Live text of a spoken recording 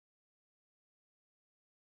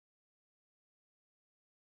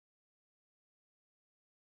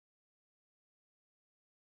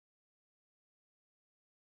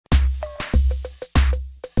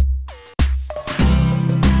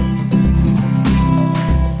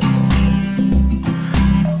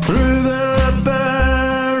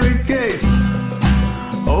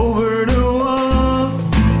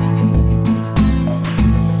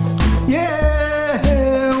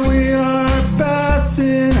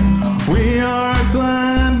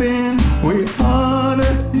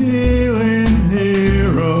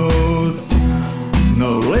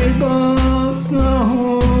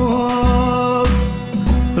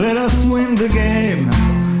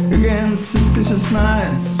precious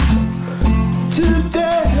minds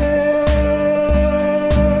today.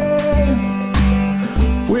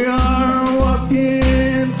 We are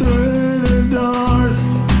walking through the doors.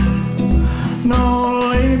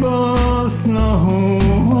 No labels, no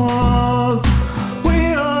walls.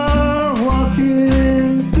 We are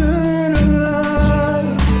walking through the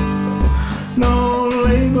light. No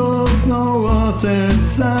labels, no walls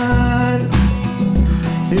inside.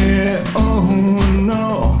 Yeah, oh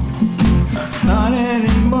no, not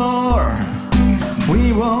anymore.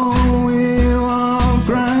 We won't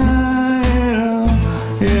cry.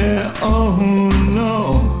 Yeah, oh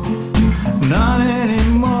no, not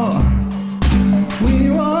anymore.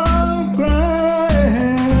 We won't cry.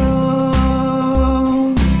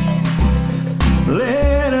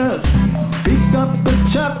 Let us pick up the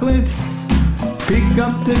chocolates, pick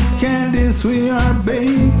up the candies. We are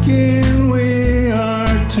baking, we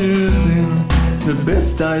are choosing the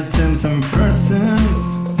best items and persons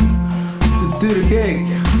to do the cake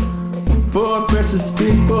for precious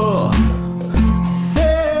people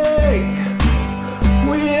sake.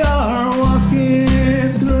 We are walking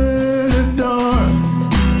through the doors.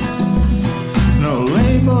 No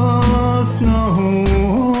labels, no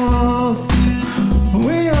walls.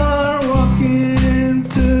 We are walking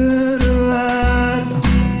to the light.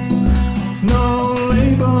 No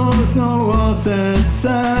labels, no walls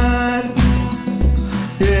inside.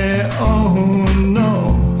 Yeah, oh no,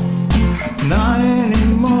 not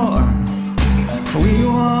anymore. We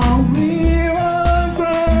won't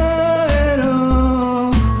cry.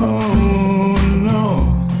 Oh no,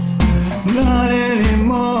 not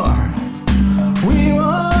anymore. We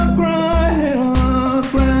won't cry.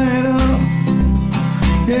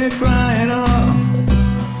 Yeah, cry it off.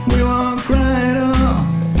 We won't cry it off.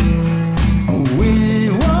 We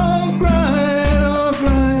won't cry it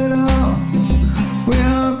off. We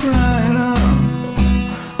won't cry it off.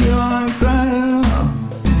 We won't cry it off.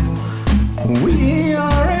 We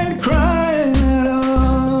aren't crying at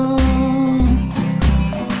all.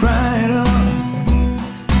 Cry it off.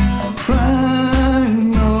 Cry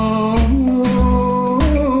no more.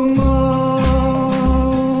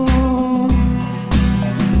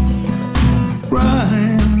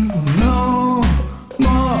 Cry no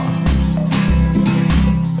more.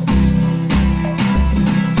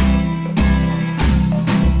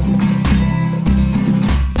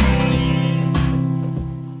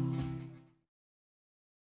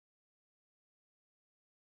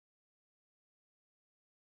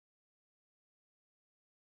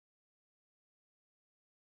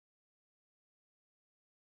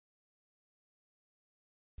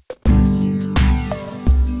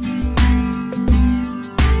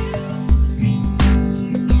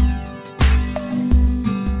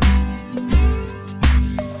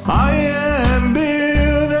 I am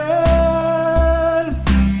building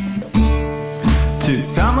to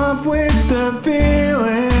come up with the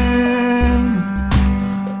feeling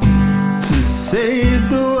to save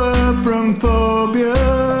the world from phobia,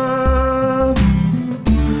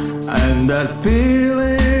 and that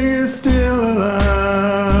feeling is still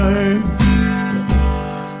alive.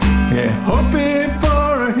 Yeah, hoping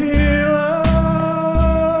for a healer,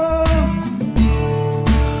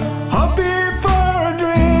 hoping for a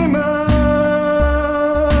dreamer,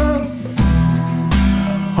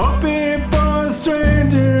 hoping for a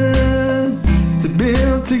stranger to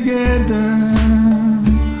build together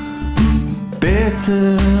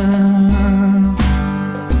better.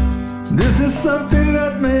 This is something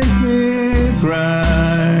that makes me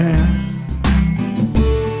cry.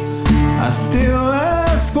 I still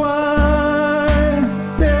ask why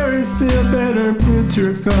there is still better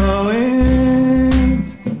future calling,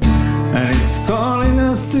 and it's calling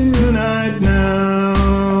us tonight now.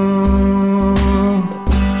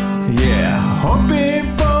 Yeah, hoping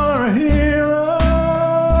for a healer.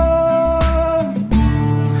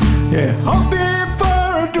 Yeah, hoping for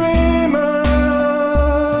a dreamer,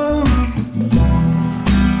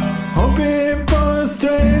 hoping for a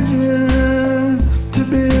stranger to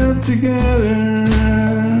build together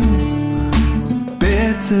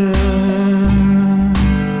better.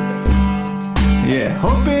 Yeah,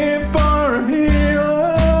 hoping for a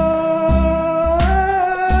healer,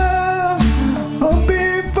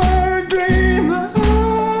 hoping for a dreamer,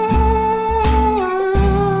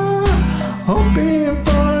 hoping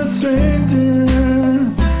for a stranger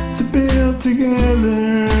to build together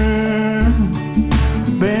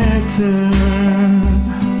better.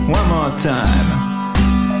 One more time.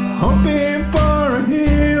 Hoping for a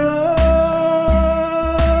healer,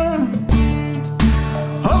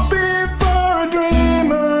 hoping for a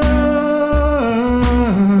dreamer,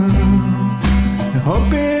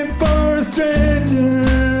 hoping for a stranger.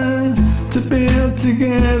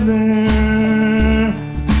 together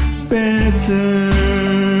better,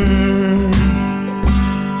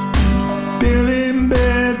 building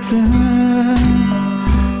better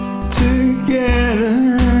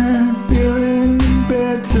together, building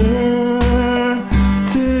better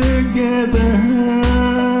together,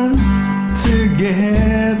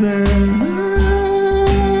 together,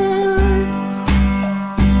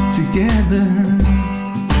 together,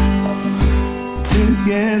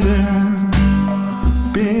 together,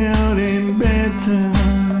 building better,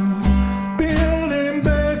 building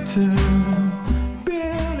better,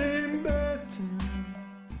 building better,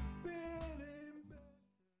 building better.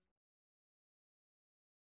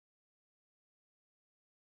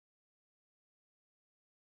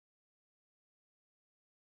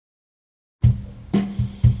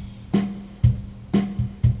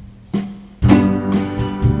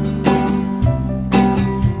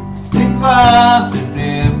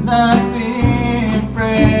 Positive, not being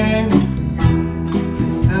afraid.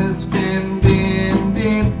 It's just being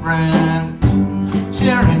different,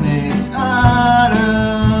 sharing each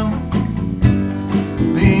other,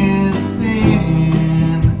 being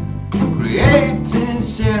seen, creating,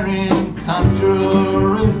 sharing, control,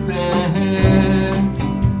 respect.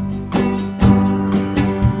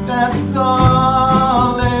 That's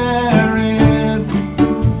all there is.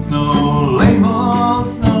 No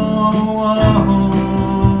labels, no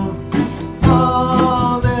walls. That's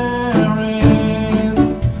all there is.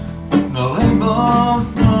 No labels,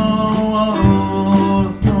 no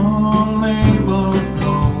walls. No labels,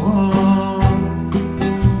 no walls.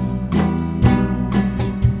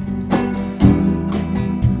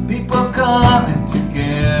 People coming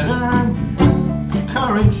together,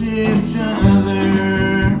 encourage each other,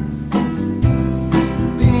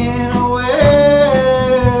 being aware,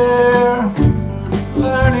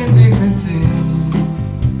 learning dignity,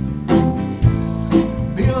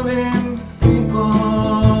 building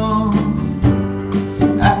people,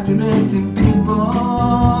 activating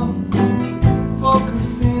people,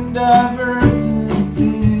 focusing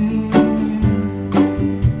diversity.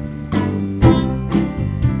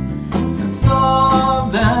 That's all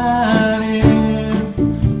that is.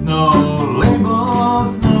 No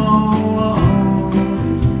labels, no walls.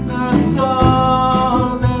 That's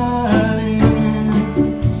all that is.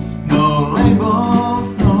 No labels,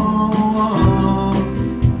 no walls.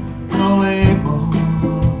 No labels,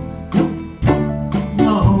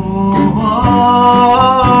 no walls.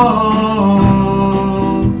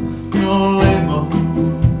 No labels,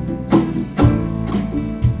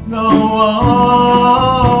 no walls.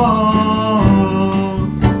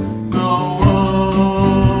 No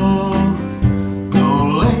walls, no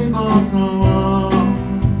labels, no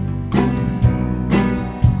walls.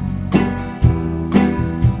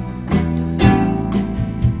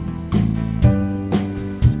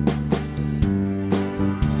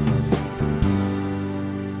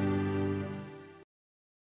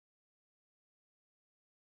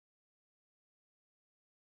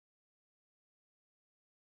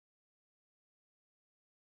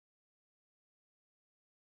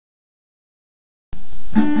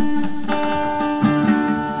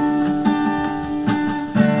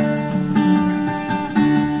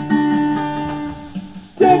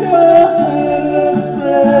 Take my hand and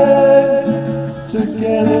spread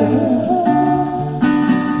together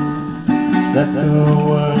that the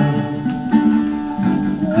world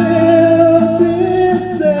will be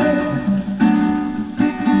safe.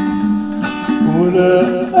 Put a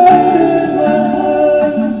heart in my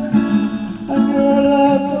heart, and your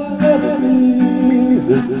love will never be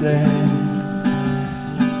the same.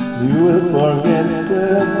 You will forget the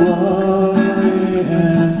glory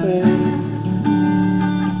and pain.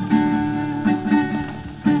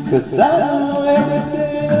 'Cause I know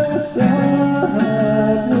everything is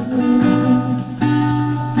alright with me.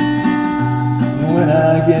 When I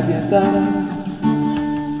get sun,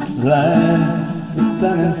 like the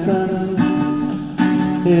stunning sun,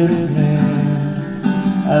 it's me,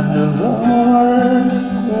 and the Lord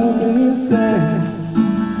will be saying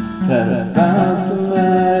that about the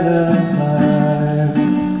light of life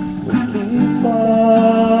will keep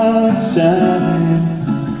on shining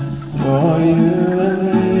for you and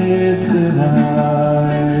me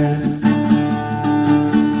tonight.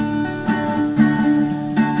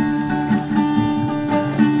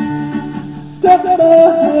 Touch my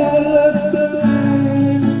hand, let's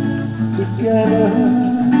believe together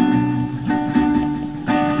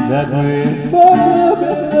that we both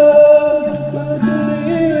have love quickly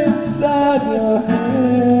inside your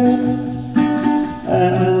head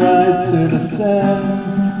and right to the sand.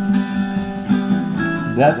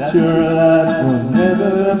 That your life will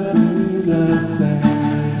never be the same.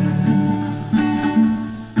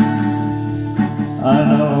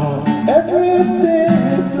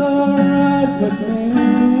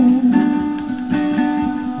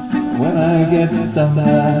 get some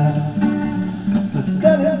light. The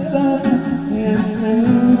stunning sun is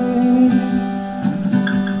new,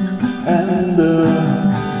 and the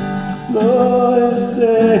Lord is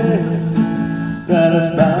saying that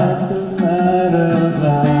about the light of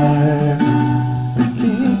life we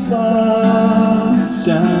keep on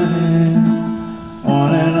shining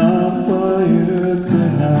on and on for you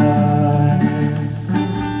tonight.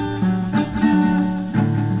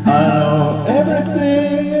 I know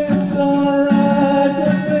everything is alright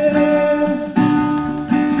with me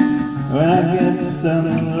when I get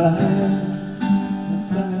some light.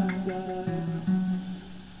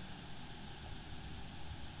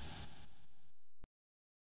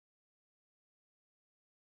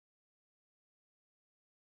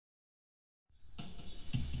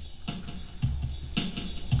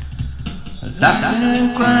 Laughs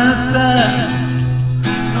and cries and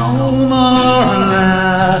no more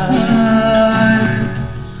lies.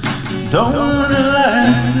 Don't wanna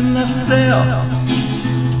lie to myself,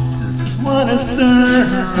 just wanna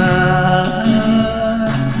survive.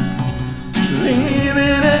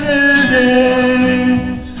 Living in the day,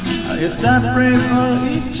 yes I pray for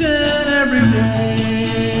each and every day.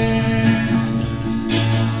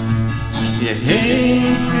 Yeah,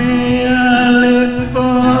 hey, I live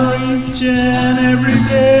for each and every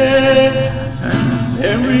day, and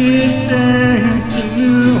every day is a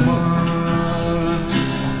new one.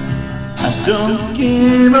 I don't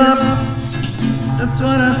give up, that's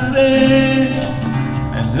what I say,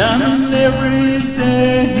 and I'm every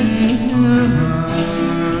day human,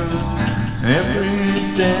 every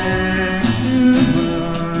day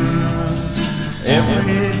human,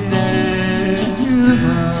 every day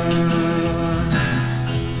human.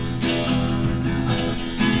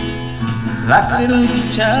 Like a little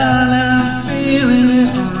child, I'm feeling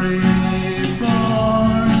it reborn.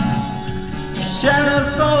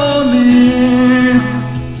 Shadows follow me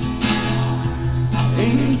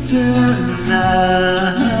into the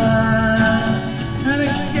night, and I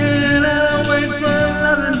cannot wait for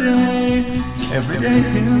another day. Every day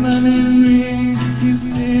human in me keeps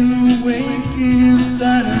still awake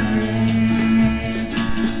inside of me.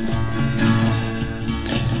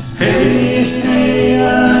 Hey, hey, I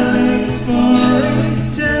live for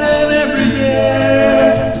each and every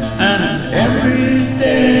day, and every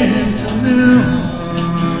day is a new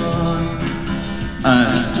one. I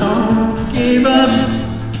don't give up,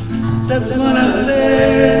 that's what I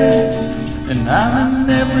say, and I'm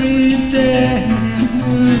every day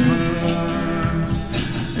human,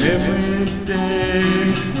 every day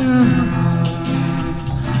human,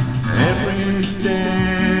 every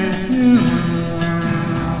day human.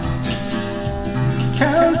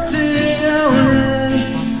 Counting hours,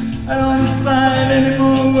 I don't find any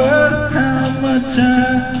more words how much I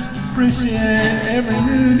appreciate every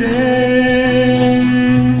new day.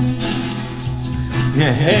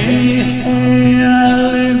 Yeah, hey, hey, I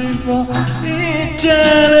live for each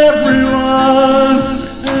and every one,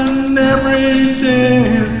 and every day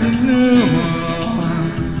is a new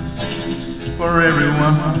one for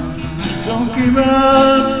everyone. Don't give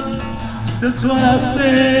up, that's what I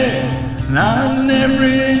say. I'm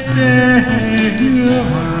every day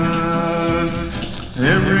human,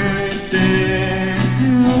 every day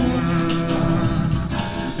human,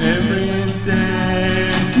 every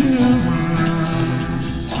day human,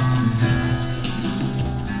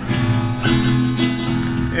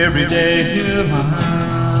 every day human,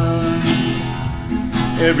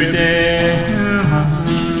 every day human,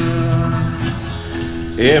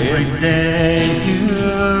 every day human.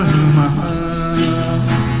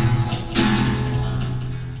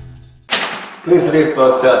 Please live for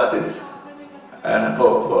justice and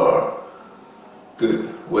hope for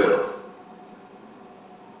goodwill.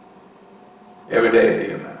 Everyday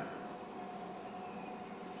human.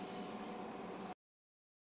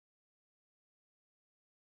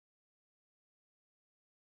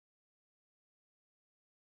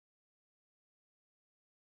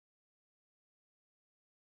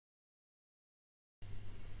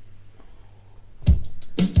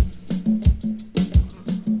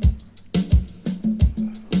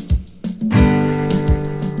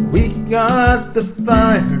 We got the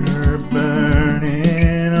fire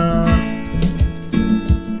burning on.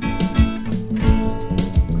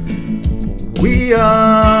 We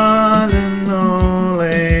are the no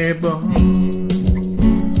label,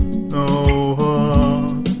 no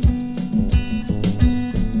horse,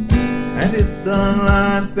 and it's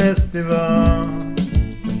online festival.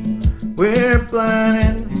 We're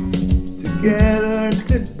planning together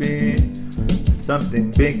to be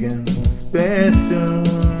something big and special.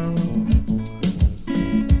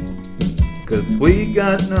 'cause we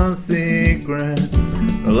got no secrets,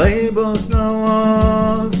 no labels, no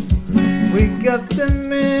walls. We got the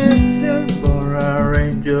mission for our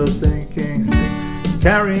angels and kings to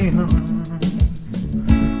carry on.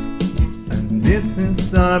 And this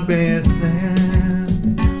is our business,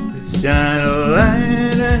 to shine a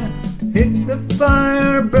light and hit the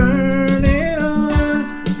fire, burn it on.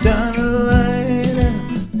 Shine a light and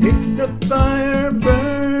hit the fire,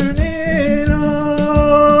 burn it on.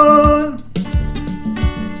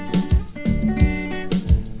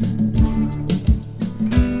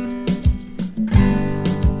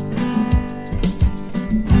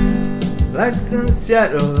 Lights and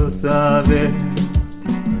shadows are there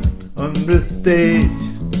on the stage,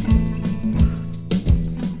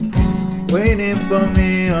 waiting for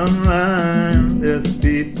me online. There's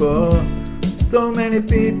people, so many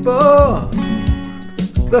people,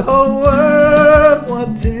 the whole world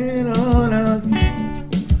watching on us.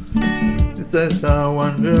 This is our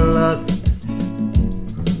wanderlust.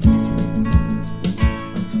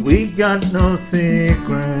 We got no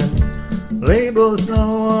secrets, labels, no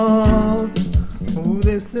walls. Oh,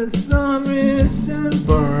 this is our mission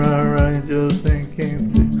for our angels and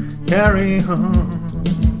kings to carry on.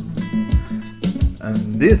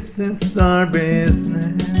 And this is our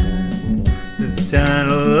business, to shine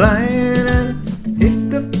a light and hit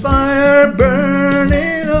the fire, burn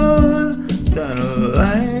it on. Shine a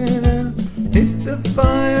light and hit the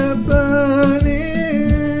fire, burn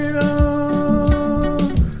it on.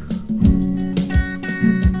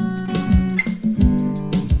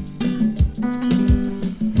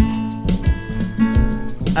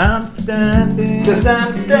 I'm standing, 'cause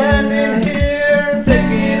I'm standing here,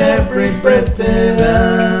 taking every breath that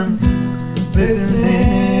I'm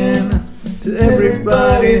listening to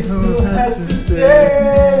everybody who has to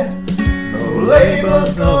say. No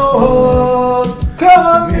labels, no holes,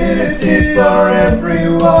 community for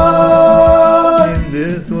everyone. In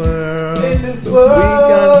this world, we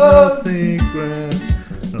got no secrets,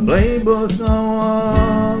 no labels, no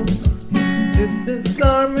walls. This is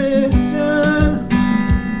our mission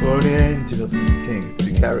for the angels and kings to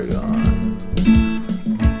carry on.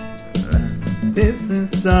 This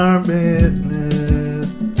is our business,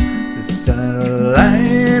 to shine a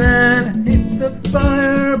light and hit the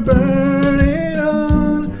fire, burn it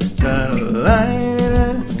on. Shine a light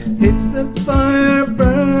and hit the fire,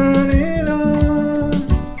 burn it on.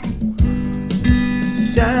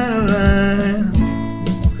 Shine a light,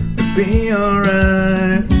 be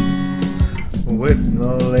alright, with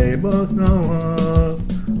no labels, no walls,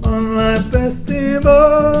 on my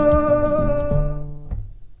festival.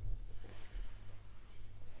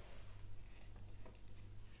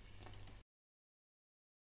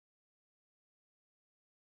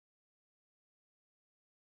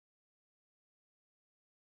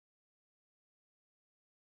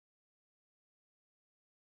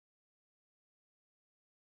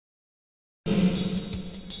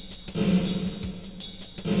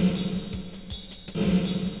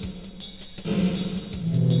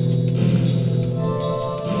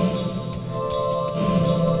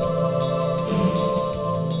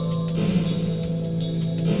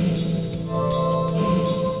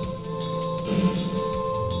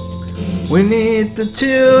 We need the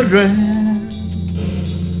children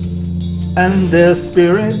and their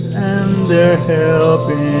spirit and their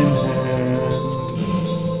helping hand.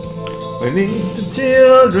 We need the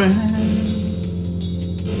children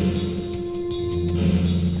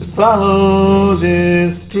to follow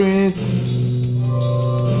the streets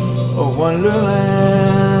of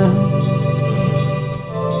Wonderland.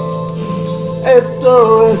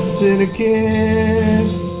 SOS to the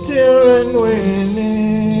kids, children we need.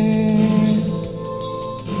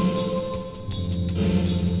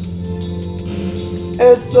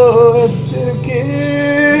 SOS to the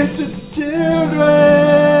kids, it's the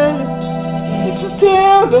children, it's the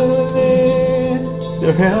children we need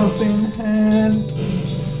their helping hand.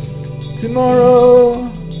 Tomorrow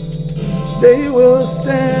they will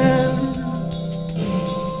stand.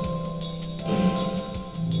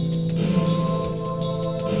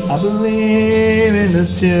 I believe in the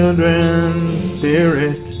children's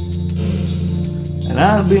spirit, and I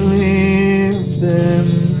believe them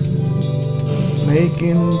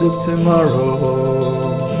making the tomorrow.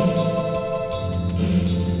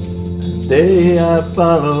 They I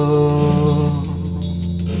follow.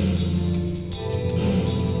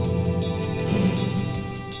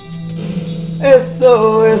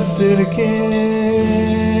 SOS to the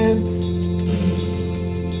kids,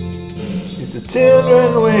 it's the children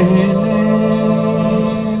we need.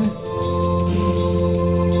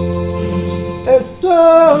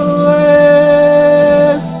 SOS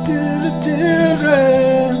to the children.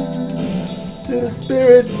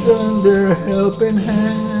 lend their helping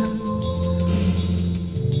hand.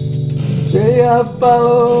 They have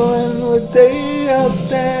followed and what they have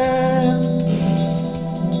stand.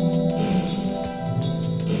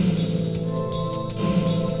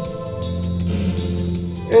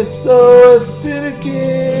 It's SOS to the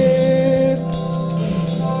kids.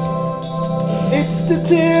 It's the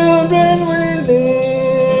children we need.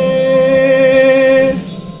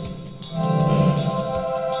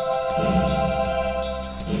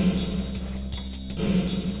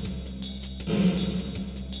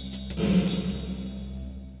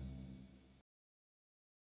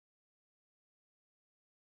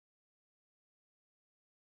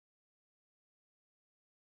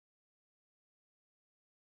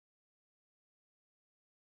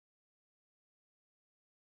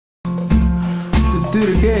 To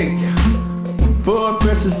the cake for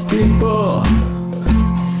precious people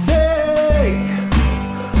sake,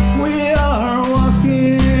 we are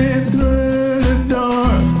walking through the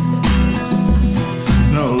doors.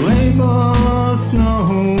 No labels, no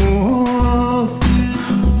walls.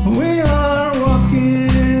 We are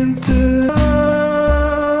walking to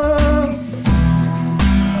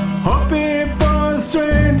hoping for a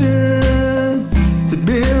stranger to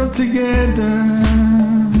build together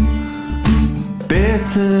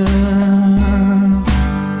better.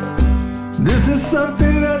 This is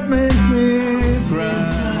something that makes me cry.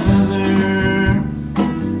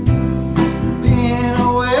 Being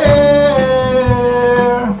aware,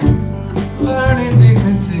 learning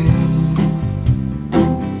dignity,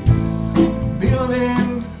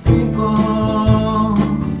 building people.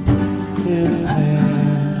 It's me,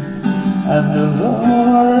 and the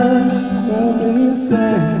Lord will be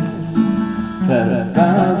safe. That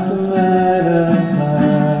about the light of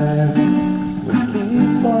life will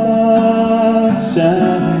keep on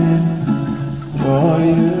shining for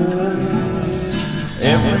you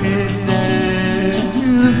every day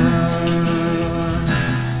you run.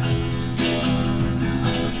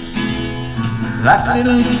 Like a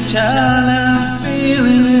little child, I'm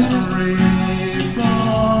feeling it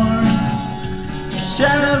reborn.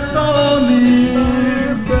 Shadows follow me.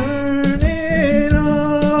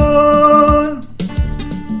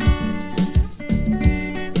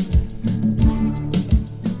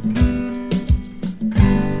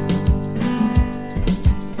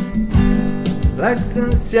 Lights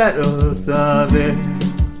and shadows are there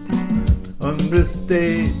on the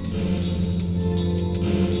stage.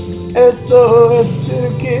 SOS to the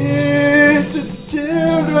kids, it's the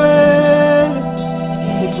children.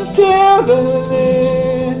 It's the children who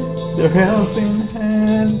need their helping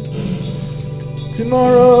hand.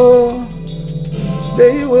 Tomorrow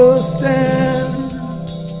they will stand.